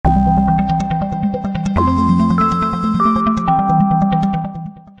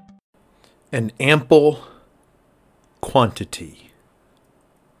An ample quantity,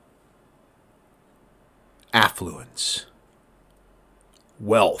 affluence,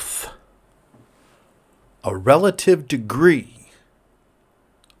 wealth, a relative degree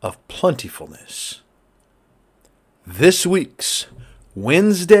of plentifulness. This week's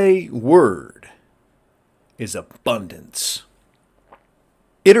Wednesday word is abundance.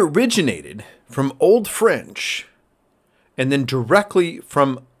 It originated from Old French and then directly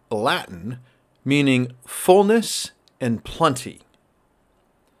from Latin, meaning fullness and plenty.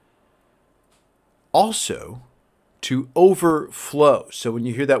 Also, to overflow. So when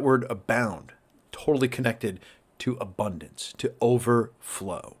you hear that word abound, totally connected to abundance, to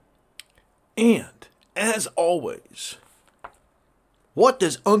overflow. And, as always, what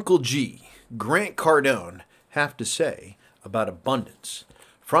does Uncle G, Grant Cardone, have to say about abundance?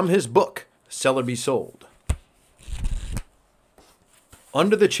 From his book, Sell or Be Sold.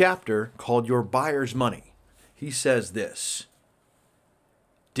 Under the chapter called Your Buyer's Money, he says this: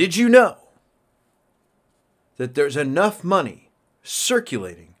 did you know that there's enough money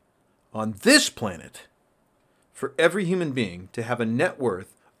circulating on this planet for every human being to have a net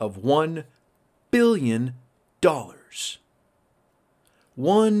worth of $1 billion?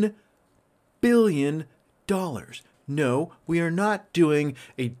 $1 billion. No, we are not doing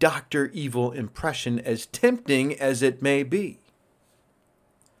a Dr. Evil impression, as tempting as it may be.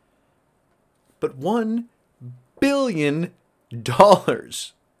 But $1 billion.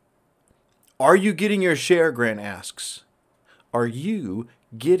 Are you getting your share, Grant asks. Are you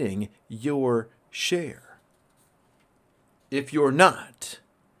getting your share? If you're not,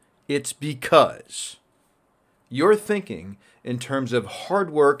 it's because you're thinking in terms of hard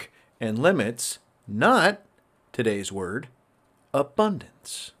work and limits, not, today's word,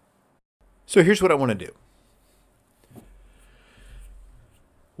 abundance. So here's what I want to do.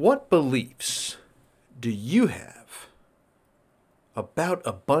 What beliefs do you have about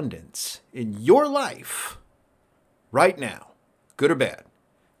abundance in your life right now, good or bad?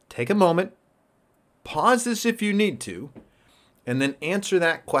 Take a moment, pause this if you need to, and then answer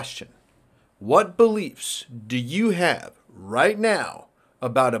that question. What beliefs do you have right now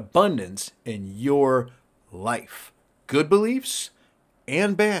about abundance in your life? Good beliefs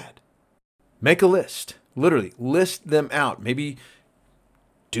and bad. Make a list. Literally, list them out. Maybe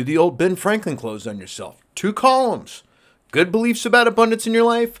do the old Ben Franklin close on yourself. 2 columns. Good beliefs about abundance in your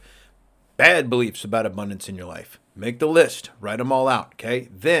life. Bad beliefs about abundance in your life. Make the list. Write them all out, okay?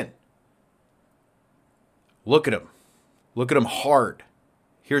 Then, look at them. Look at them hard.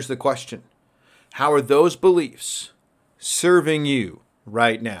 Here's the question. How are those beliefs serving you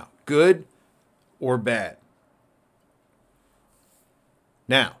right now? Good or bad?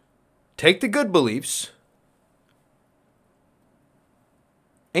 Now, take the good beliefs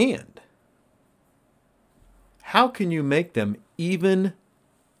and how can you make them even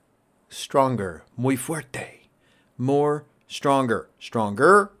stronger? Muy fuerte. More stronger.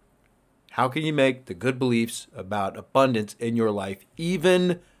 Stronger. How can you make the good beliefs about abundance in your life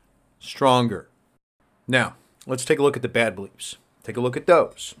even stronger? Now, let's take a look at the bad beliefs. Take a look at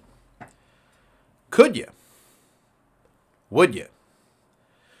those. Could you? Would you?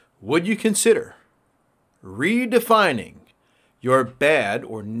 Would you consider redefining your bad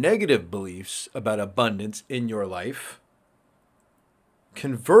or negative beliefs about abundance in your life,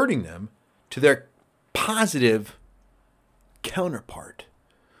 converting them to their positive counterpart?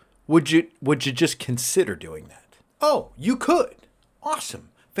 Would you just consider doing that? Oh, you could. Awesome.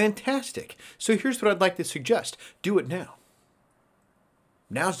 Fantastic. So here's what I'd like to suggest. Do it now.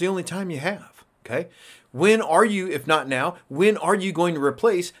 Now's the only time you have, okay? When are you, if not now, when are you going to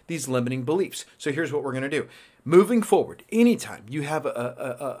replace these limiting beliefs? So here's what we're going to do. Moving forward, anytime you have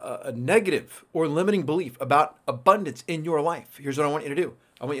a negative or limiting belief about abundance in your life, here's what I want you to do.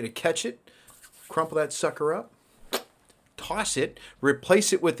 I want you to catch it, crumple that sucker up, toss it,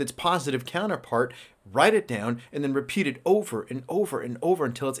 replace it with its positive counterpart, write it down, and then repeat it over and over and over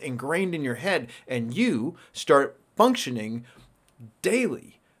until it's ingrained in your head and you start functioning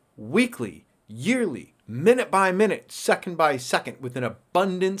daily, weekly, yearly, minute by minute, second by second with an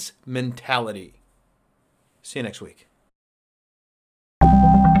abundance mentality. See you next week.